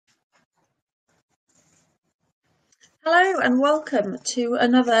Hello and welcome to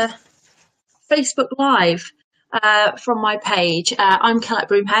another Facebook Live from my page. I'm Colette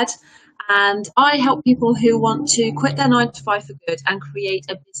Broomhead and I help people who want to quit their 9 to 5 for good and create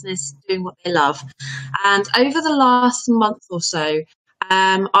a business doing what they love. And over the last month or so,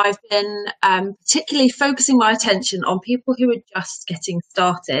 I've been particularly focusing my attention on people who are just getting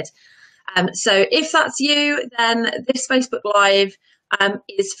started. So if that's you, then this Facebook Live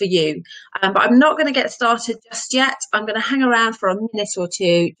is for you. But I'm not going to get started just yet. I'm going to hang around for a minute or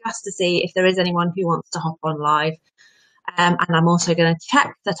two just to see if there is anyone who wants to hop on live. And I'm also going to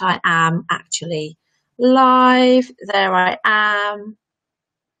check that I am actually live. There I am.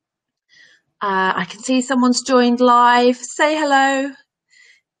 I can see someone's joined live. Say hello.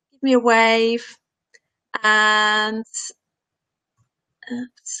 Give me a wave. And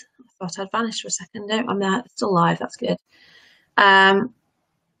oops, I thought I'd vanished for a second. No, I'm there. Still live. That's good.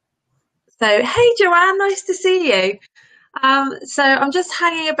 So, hey, Joanne, nice to see you. So I'm just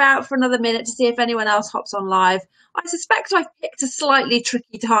hanging about for another minute to see if anyone else hops on live. I suspect I've picked a slightly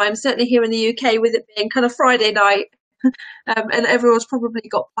tricky time, certainly here in the UK, with it being kind of Friday night, and everyone's probably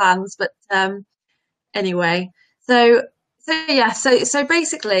got plans. But anyway, so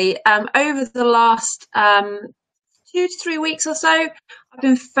basically, over the last 2 to 3 weeks or so, I've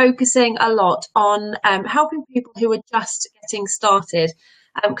been focusing a lot on helping people who are just getting started,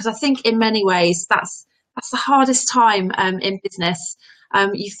 because I think in many ways that's the hardest time in business.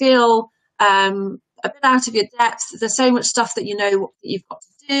 You feel a bit out of your depth. There's so much stuff that you know that you've got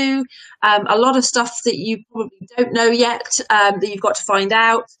to do, a lot of stuff that you probably don't know yet that you've got to find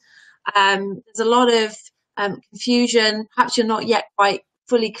out. There's a lot of confusion. Perhaps you're not yet quite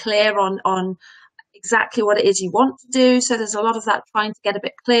fully clear on exactly what it is you want to do. So there's a lot of that, trying to get a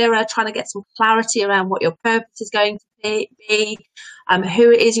bit clearer, trying to get some clarity around what your purpose is going to be, who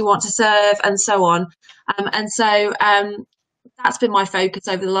it is you want to serve, and so on. That's been my focus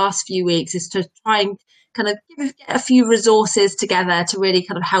over the last few weeks, is to try and kind of get a few resources together to really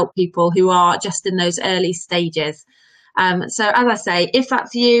kind of help people who are just in those early stages. So as I say, if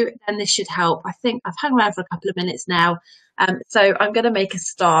that's you, then this should help. I think I've hung around for a couple of minutes now, so I'm going to make a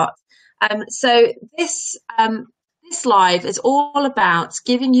start. So this live is all about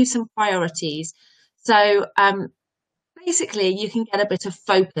giving you some priorities. So basically, you can get a bit of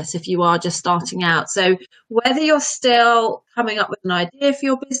focus if you are just starting out. So whether you're still coming up with an idea for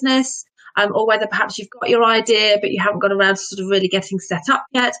your business, or whether perhaps you've got your idea but you haven't got around to sort of really getting set up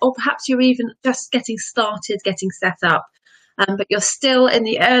yet, or perhaps you're even just getting started, getting set up, but you're still in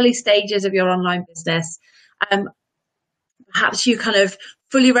the early stages of your online business. Perhaps you kind of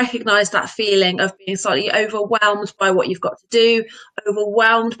fully recognize that feeling of being slightly overwhelmed by what you've got to do,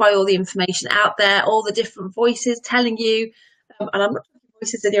 overwhelmed by all the information out there, all the different voices telling you, and I'm not talking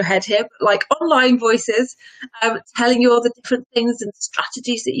voices in your head here, but like online voices telling you all the different things and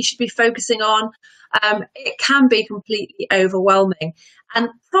strategies that you should be focusing on. It can be completely overwhelming. And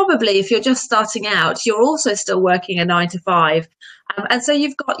probably if you're just starting out, you're also still working a 9 to 5. And so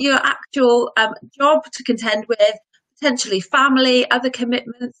you've got your actual job to contend with, potentially family, other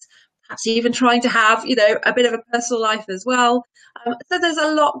commitments, perhaps even trying to have, a bit of a personal life as well. So there's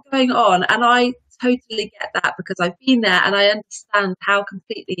a lot going on, and I totally get that because I've been there and I understand how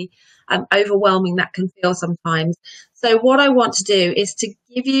completely overwhelming that can feel sometimes. So what I want to do is to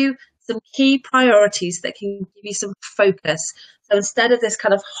give you some key priorities that can give you some focus. So instead of this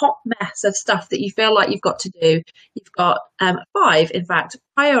kind of hot mess of stuff that you feel like you've got to do, you've got 5, in fact,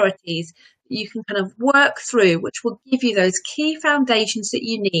 priorities you can kind of work through, which will give you those key foundations that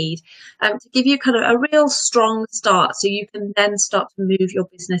you need to give you kind of a real strong start, so you can then start to move your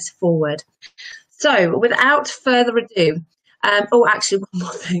business forward. So without further ado, actually one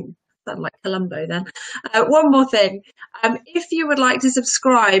more thing, sound like Columbo then. One more thing, if you would like to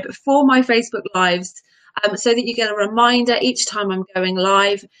subscribe for my Facebook Lives, so that you get a reminder each time I'm going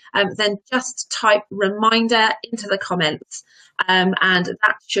live, then just type reminder into the comments, and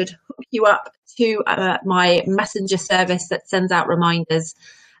that should hook you up to my messenger service that sends out reminders,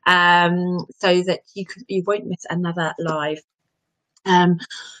 so that you won't miss another live.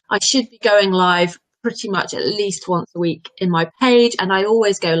 I should be going live pretty much at least once a week in my page, and I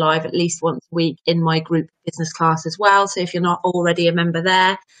always go live at least once a week in my group business class as well. So if you're not already a member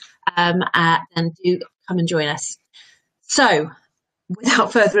there, then do come and join us. So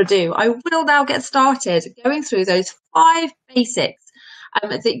without further ado, I will now get started going through those 5 basics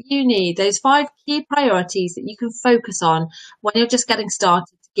that you need, those 5 key priorities that you can focus on when you're just getting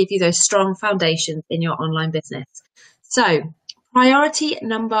started to give you those strong foundations in your online business. So priority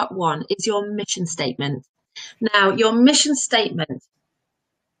number 1 is your mission statement. Now, your mission statement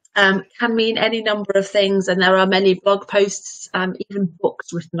can mean any number of things, and there are many blog posts, even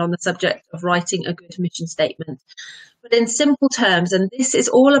books written on the subject of writing a good mission statement. But in simple terms, and this is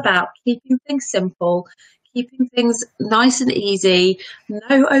all about keeping things simple, keeping things nice and easy,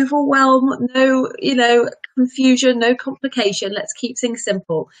 no overwhelm, no, confusion, no complication. Let's keep things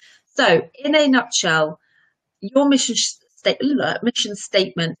simple. So in a nutshell, your mission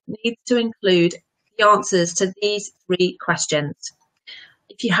statement needs to include the answers to these 3 questions.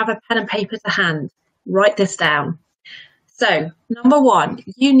 If you have a pen and paper to hand, write this down. So, number 1,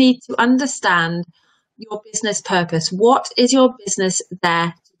 you need to understand your business purpose. What is your business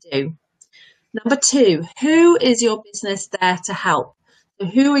there to do? Number 2, who is your business there to help? So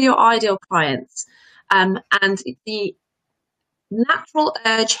who are your ideal clients? And the natural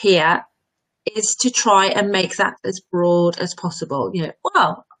urge here is to try and make that as broad as possible.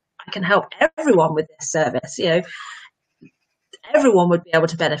 Well, I can help everyone with this service. Everyone would be able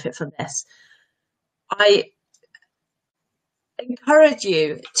to benefit from this. I encourage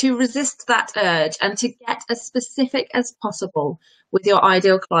you to resist that urge and to get as specific as possible with your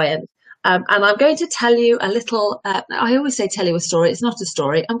ideal client. And I'm going to tell you a little, I always say tell you a story. It's not a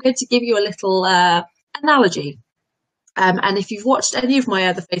story. I'm going to give you a little analogy. And if you've watched any of my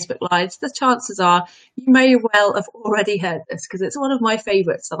other Facebook Lives, the chances are you may well have already heard this, because it's one of my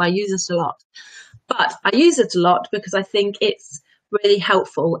favourites and I use it a lot. But I use it a lot because I think it's really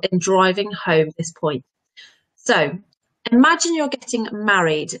helpful in driving home this point. So imagine you're getting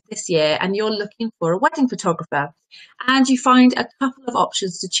married this year and you're looking for a wedding photographer, and you find a couple of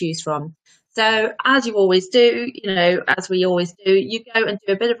options to choose from. So as you always do, as we always do, you go and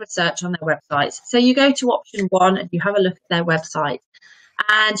do a bit of research on their website. So you go to option 1 and you have a look at their website,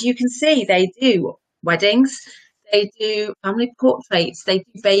 and you can see they do weddings, they do family portraits, they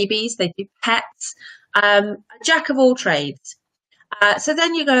do babies, they do pets, a jack of all trades. So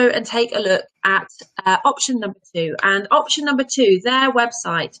then you go and take a look at option number 2. And option number 2, their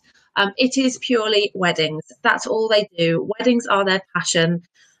website, it is purely weddings. That's all they do. Weddings are their passion.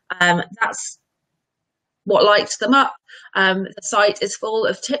 That's what lights them up. The site is full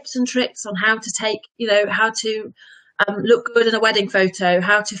of tips and tricks on how to take, how to look good in a wedding photo,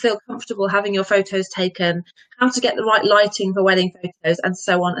 how to feel comfortable having your photos taken, how to get the right lighting for wedding photos, and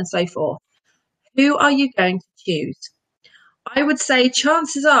so on and so forth. Who are you going to choose? I would say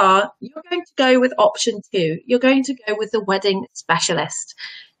chances are you're going to go with option 2. You're going to go with the wedding specialist.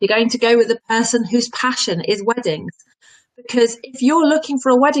 You're going to go with the person whose passion is weddings. Because if you're looking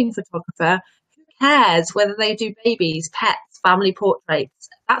for a wedding photographer, who cares whether they do babies, pets, family portraits?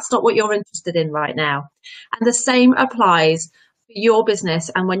 That's not what you're interested in right now. And the same applies for your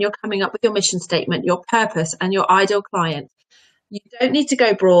business. And when you're coming up with your mission statement, your purpose, and your ideal client, you don't need to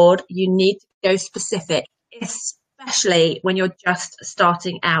go broad. You need to go specific, especially when you're just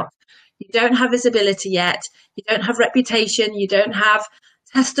starting out. You don't have visibility yet. You don't have reputation. You don't have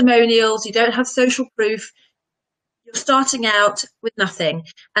testimonials. You don't have social proof. You're starting out with nothing.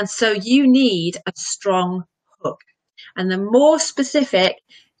 And so you need a strong hook. And the more specific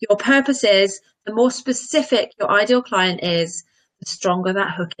your purpose is, the more specific your ideal client is, the stronger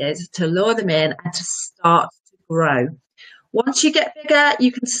that hook is to lure them in and to start to grow. Once you get bigger,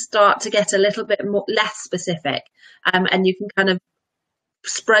 you can start to get a little bit less specific, and you can kind of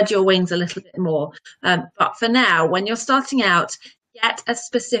spread your wings a little bit more. But for now, when you're starting out, get as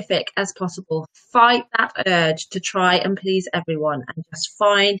specific as possible. Fight that urge to try and please everyone, and just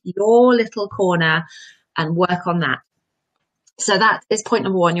find your little corner and work on that. So that is point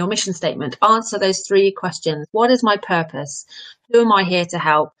number 1, your mission statement. Answer those 3 questions. What is my purpose? Who am I here to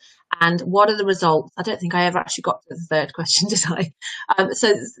help? And what are the results? I don't think I ever actually got to the 3rd question, did I?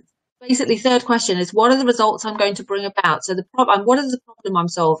 So basically, 3rd question is, what are the results I'm going to bring about? So what is the problem I'm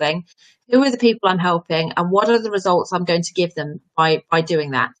solving? Who are the people I'm helping? And what are the results I'm going to give them by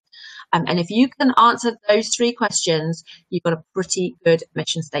doing that? And if you can answer those 3 questions, you've got a pretty good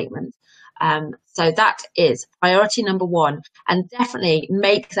mission statement. So that is priority number 1, and definitely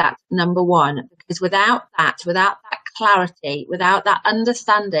make that number 1, because without that clarity, without that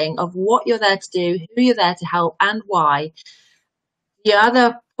understanding of what you're there to do, who you're there to help, and why, the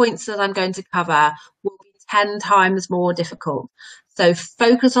other points that I'm going to cover will be 10 times more difficult. So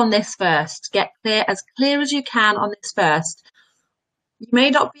focus on this first. Get as clear as you can on this first. You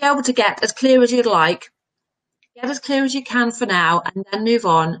may not be able to get as clear as you'd like. Get as clear as you can for now, and then move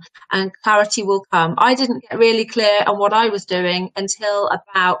on, and clarity will come. I didn't get really clear on what I was doing until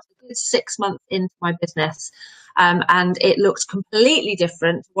about 6 months into my business. And it looked completely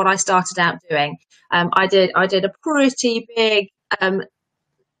different to what I started out doing. I did a pretty big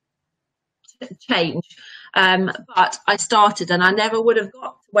change, but I started, and I never would have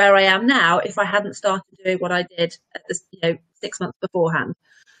got to where I am now if I hadn't started doing what I did at this, 6 months beforehand.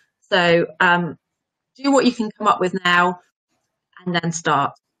 So do what you can come up with now and then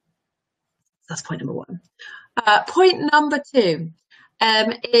start. That's point number one. Point number two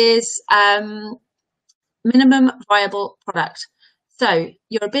is minimum viable product. So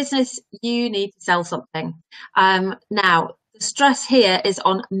you're a business, you need to sell something. Now, the stress here is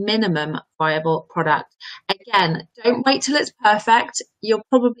on minimum viable product. Again, don't wait till it's perfect. You'll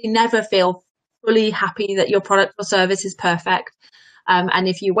probably never feel fully happy that your product or service is perfect. And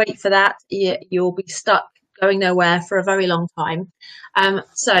if you wait for that, you'll be stuck going nowhere for a very long time.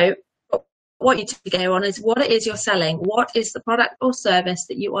 So what you need to go on is what it is you're selling. What is the product or service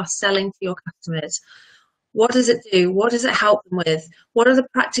that you are selling to your customers? What does it do? What does it help them with? What are the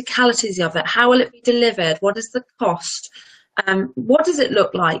practicalities of it? How will it be delivered? What is the cost? What does it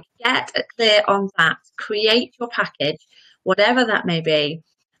look like? Get clear on that. Create your package, whatever that may be.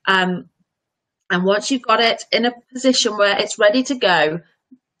 And once you've got it in a position where it's ready to go,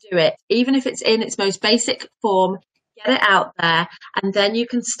 do it. Even if it's in its most basic form, get it out there, and then you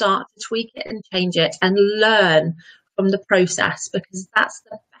can start to tweak it and change it and learn from the process, because that's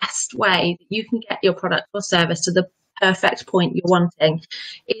the best way that you can get your product or service to the perfect point you're wanting,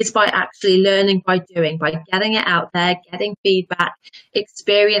 is by actually learning by doing, by getting it out there, getting feedback,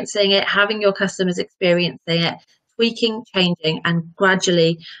 experiencing it, having your customers experiencing it, tweaking, changing, and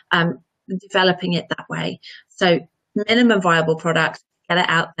gradually developing it that way. So minimum viable product, get it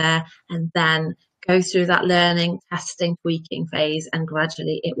out there, and then go through that learning, testing, tweaking phase, and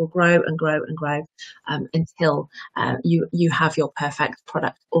gradually it will grow and grow and grow until you have your perfect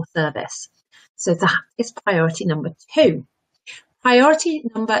product or service. So that is priority number two. Priority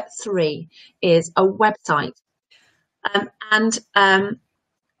number three is a website.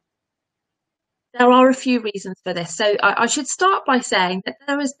 There are a few reasons for this. So I should start by saying that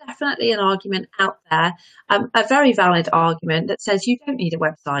there is definitely an argument out there, a very valid argument, that says you don't need a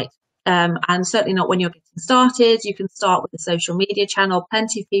website. And certainly not when you're getting started. You can start with a social media channel.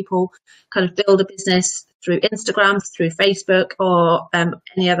 Plenty of people kind of build a business through Instagram, through Facebook, or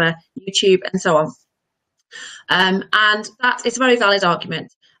any other YouTube, and so on. And that is a very valid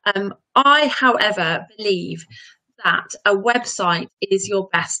argument. I, however, believe that a website is your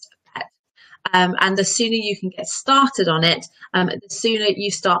best bet. And the sooner you can get started on it, the sooner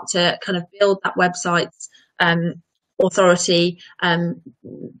you start to kind of build that website's authority,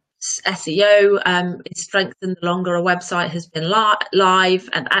 SEO is strengthened the longer a website has been live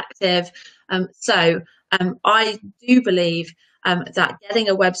and active. So I do believe that getting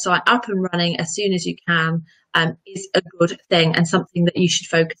a website up and running as soon as you can is a good thing and something that you should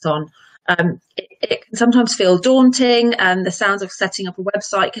focus on. It can sometimes feel daunting, and the sounds of setting up a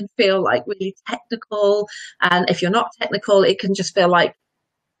website can feel like really technical. And if you're not technical, it can just feel like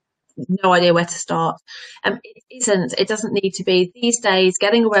no idea where to start. It isn't. It doesn't need to be. These days,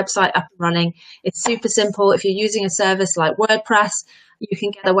 getting a website up and running, it's super simple. If you're using a service like WordPress, you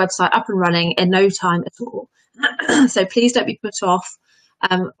can get a website up and running in no time at all. So please don't be put off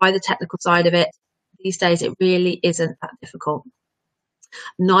by the technical side of it. These days, it really isn't that difficult.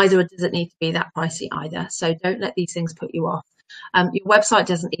 Neither does it need to be that pricey either. So don't let these things put you off. Your website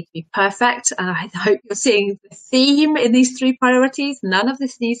doesn't need to be perfect. And I hope you're seeing the theme in these three priorities. None of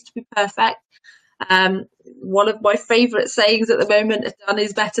this needs to be perfect. One of my favorite sayings at the moment, done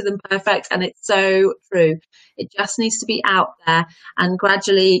is better than perfect. And it's so true. It just needs to be out there, and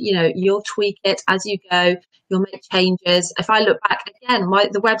gradually, you'll tweak it as you go. You'll make changes. If I look back again,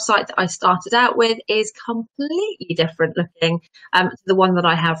 the website that I started out with is completely different looking to the one that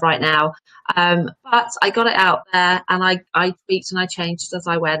I have right now. But I got it out there, and I tweaked and I changed as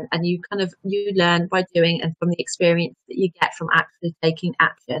I went. And you learn by doing, and from the experience that you get from actually taking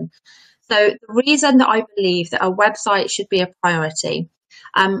action. So the reason that I believe that a website should be a priority,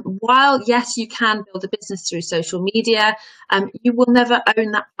 while yes, you can build a business through social media, you will never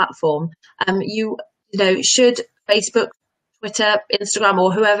own that platform. Should Facebook, Twitter, Instagram,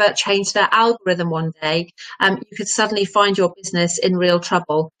 or whoever change their algorithm one day, you could suddenly find your business in real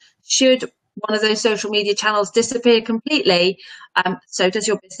trouble. Should one of those social media channels disappear completely, so does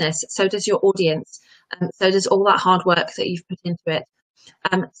your business, so does your audience, so does all that hard work that you've put into it.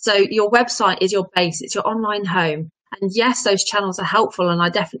 So your website is your base, it's your online home. And yes, those channels are helpful, and I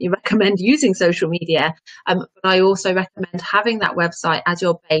definitely recommend using social media. But I also recommend having that website as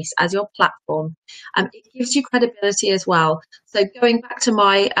your base, as your platform. It gives you credibility as well. So going back to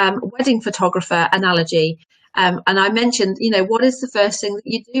my wedding photographer analogy, and I mentioned, what is the first thing that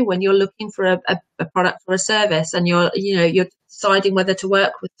you do when you're looking for a product or a service, and you're deciding whether to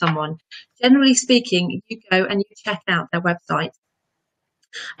work with someone? Generally speaking, you go and you check out their website.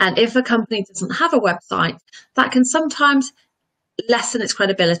 And if a company doesn't have a website, that can sometimes lessen its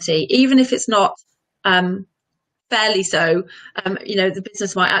credibility, even if it's not fairly so. The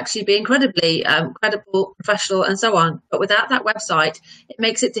business might actually be incredibly credible, professional, and so on. But without that website, it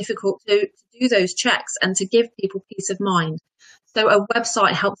makes it difficult to do those checks and to give people peace of mind. So a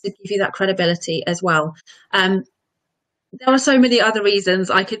website helps to give you that credibility as well. There are so many other reasons.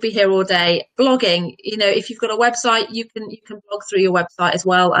 I could be here all day. Blogging, if you've got a website, you can blog through your website as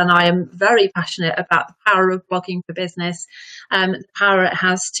well. And I am very passionate about the power of blogging for business, the power it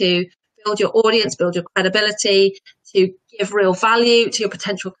has to build your audience, build your credibility, to give real value to your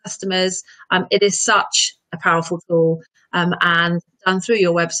potential customers. It is such a powerful tool, and done through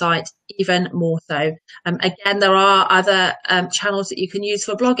your website even more so. Again, there are other channels that you can use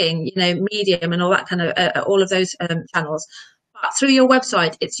for blogging, Medium and all that kind of all of those channels. But through your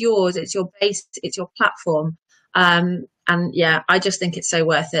website, it's yours, it's your base, it's your platform. And yeah, I just think it's so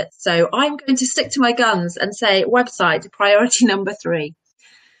worth it. So I'm going to stick to my guns and say website, priority number 3.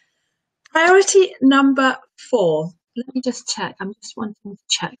 Priority number 4. Let me just check. I'm just wanting to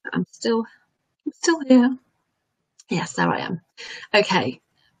check that I'm still here. Yes, there I am. Okay.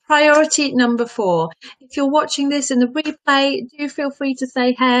 Priority number 4. If you're watching this in the replay, do feel free to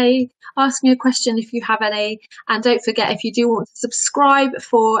say hey, ask me a question if you have any. And don't forget, if you do want to subscribe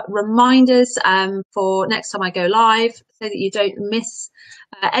for reminders for next time I go live, so that you don't miss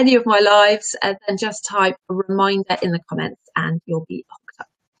any of my lives, then just type a reminder in the comments and you'll be hooked up.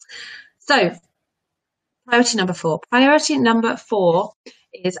 So priority number 4. Priority number 4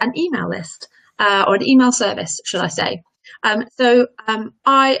 is an email list, or an email service, should I say. My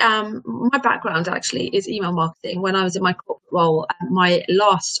background actually is email marketing. When I was in my corporate role, my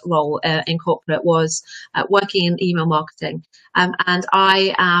last role in corporate was working in email marketing. And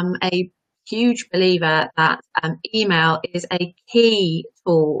I am a huge believer that email is a key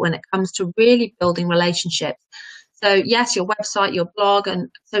tool when it comes to really building relationships. So yes, your website, your blog and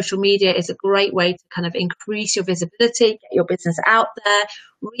social media is a great way to kind of increase your visibility, get your business out there,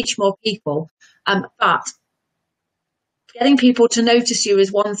 reach more people. But getting people to notice you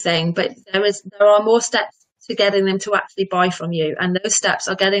is one thing, but there are more steps to getting them to actually buy from you. And those steps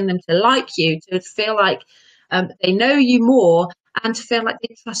are getting them to like you, to feel like they know you more, and to feel like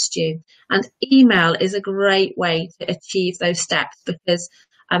they trust you. And email is a great way to achieve those steps, because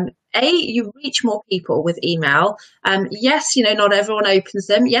you reach more people with email. Yes, not everyone opens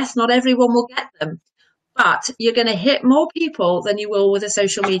them. Yes, not everyone will get them. But you're going to hit more people than you will with a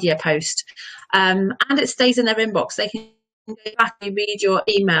social media post. And it stays in their inbox. They can go back and read your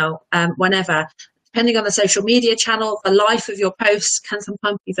email whenever. Depending on the social media channel, the life of your posts can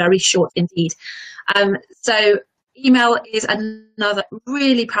sometimes be very short indeed. So email is another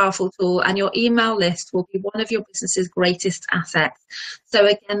really powerful tool, and your email list will be one of your business's greatest assets. So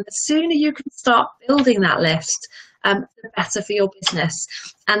again, the sooner you can start building that list, the better for your business.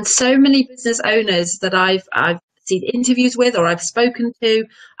 And so many business owners that I've seen interviews with, or I've spoken to,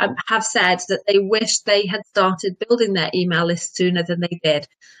 have said that they wish they had started building their email list sooner than they did.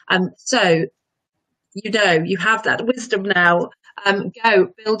 So you have that wisdom now.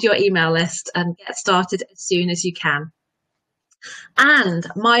 Go build your email list and get started as soon as you can. And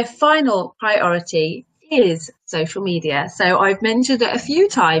my final priority is social media. So I've mentioned it a few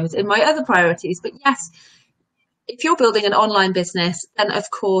times in my other priorities, but yes, if you're building an online business, then of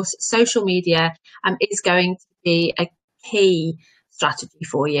course social media is going to be a key strategy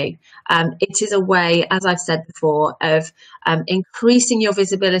for you. It is a way, as I've said before, of increasing your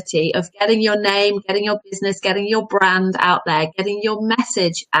visibility, of getting your name, getting your business, getting your brand out there, getting your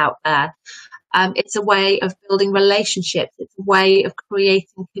message out there. It's a way of building relationships. It's a way of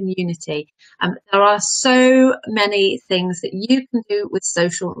creating community. There are so many things that you can do with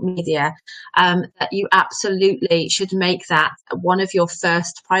social media that you absolutely should make that one of your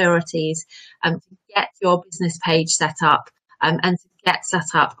first priorities, to get your business page set up and to get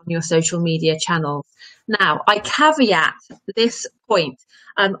set up on your social media channels. Now, I caveat this point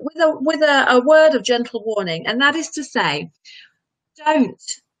with a word of gentle warning, and that is to say, don't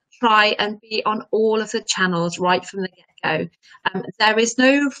try and be on all of the channels right from the get-go. There is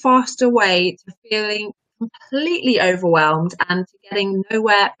no faster way to feeling completely overwhelmed and to getting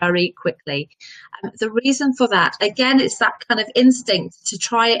nowhere very quickly. The reason for that, again, it's that kind of instinct to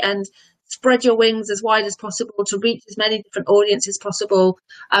try and spread your wings as wide as possible, to reach as many different audiences as possible.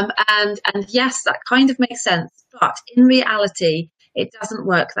 And yes, that kind of makes sense. But in reality, It doesn't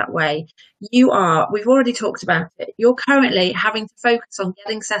work that way. We've already talked about it. You're currently having to focus on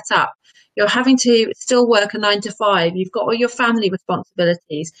getting set up. You're having to still work a 9 to 5. You've got all your family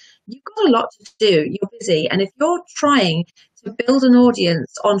responsibilities. You've got a lot to do. You're busy. And if you're trying to build an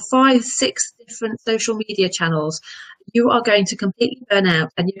audience on 5, 6 different social media channels, you are going to completely burn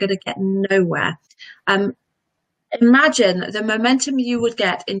out and you're going to get nowhere. Imagine the momentum you would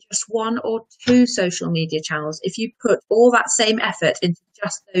get in just 1 or 2 social media channels if you put all that same effort into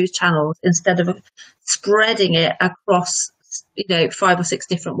just those channels instead of spreading it across 5 or 6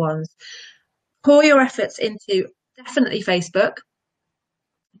 different ones. Pour your efforts into definitely Facebook.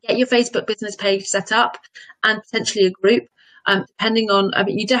 Get your Facebook business page set up and potentially a group. Depending on,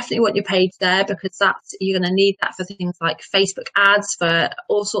 you definitely want your page there because you're going to need that for things like Facebook ads, for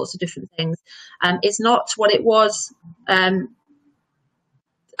all sorts of different things. It's not what it was a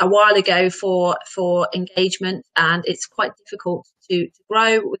while ago for engagement, and it's quite difficult to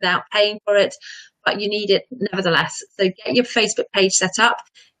grow without paying for it, but you need it nevertheless. So get your Facebook page set up.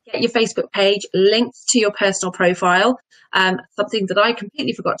 Get your Facebook page linked to your personal profile, something that I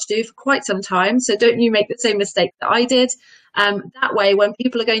completely forgot to do for quite some time. So don't you make the same mistake that I did. That way, when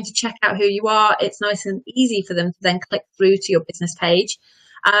people are going to check out who you are, it's nice and easy for them to then click through to your business page.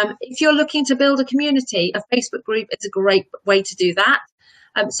 If you're looking to build a community, a Facebook group is a great way to do that.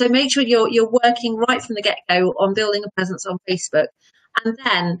 So make sure you're working right from the get-go on building a presence on Facebook. And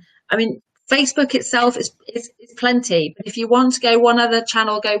then, Facebook itself is plenty, but if you want to go one other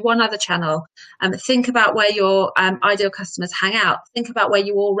channel, go one other channel. Think about where your ideal customers hang out. Think about where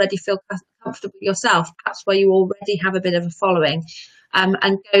you already feel comfortable yourself, perhaps where you already have a bit of a following,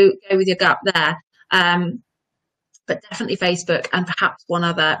 and go with your gut there. But definitely Facebook and perhaps one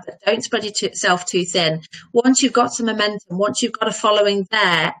other, but don't spread yourself too thin. Once you've got some momentum, once you've got a following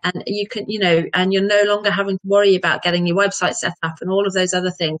there, and you can, and you're no longer having to worry about getting your website set up and all of those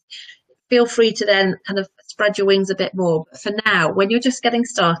other things, feel free to then kind of spread your wings a bit more. But for now, when you're just getting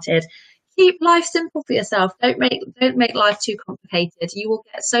started, keep life simple for yourself. Don't make life too complicated. You will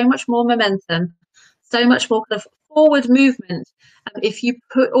get so much more momentum, so much more kind of forward movement if you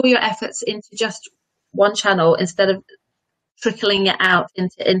put all your efforts into just one channel instead of trickling it out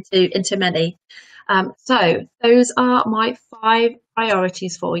into many. So those are my 5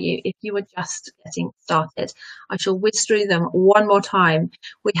 priorities for you if you were just getting started. I shall whiz through them one more time.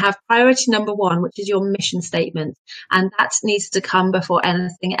 We have priority number 1, which is your mission statement, and that needs to come before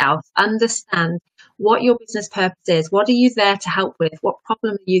anything else. Understand what your business purpose is. What are you there to help with? What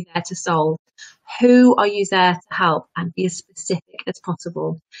problem are you there to solve? Who are you there to help? And be as specific as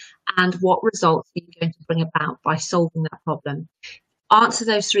possible. And what results are you going to bring about by solving that problem? Answer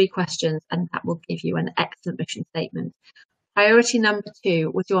those 3 questions and that will give you an excellent mission statement. Priority number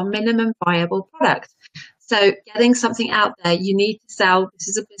 2 was your minimum viable product. So getting something out there, you need to sell. This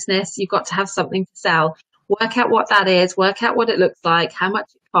is a business. You've got to have something to sell. Work out what that is, work out what it looks like, how much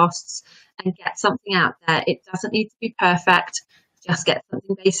it costs, and get something out there. It doesn't need to be perfect. Just get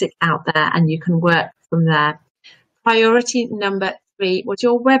something basic out there and you can work from there. Priority number 3 was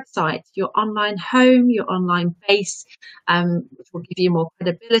your website, your online home, your online base, which will give you more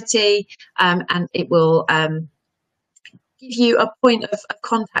credibility, and it will give you a point of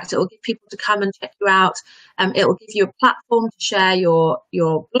contact. It will give people to come and check you out. It will give you a platform to share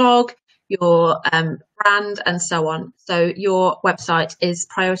your blog, your brand, and so on. So your website is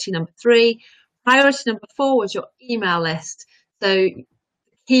priority number 3. Priority number 4 was your email list. So the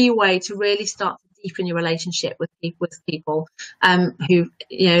key way to really start to deepen your relationship with people who,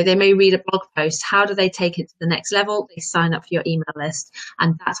 they may read a blog post. How do they take it to the next level? They sign up for your email list,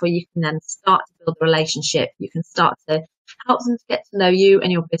 and that's where you can then start to build a relationship. You can start to help them to get to know you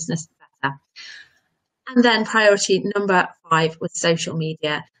and your business better. And then priority number 5 was social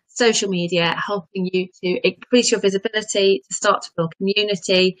media. Social media helping you to increase your visibility, to start to build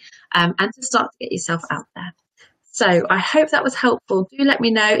community, and to start to get yourself out there. So I hope that was helpful. Do let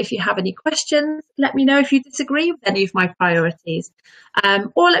me know if you have any questions. Let me know if you disagree with any of my priorities.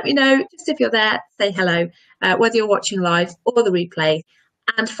 Or let me know just if you're there, say hello, whether you're watching live or the replay.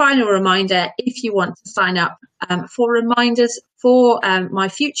 And final reminder, if you want to sign up for reminders for my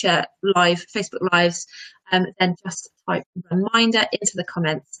future live Facebook Lives, then just type reminder into the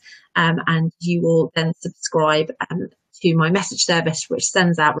comments and you will then subscribe to my message service, which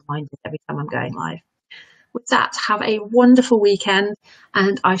sends out reminders every time I'm going live. With that, have a wonderful weekend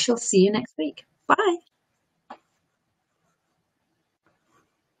and I shall see you next week. Bye.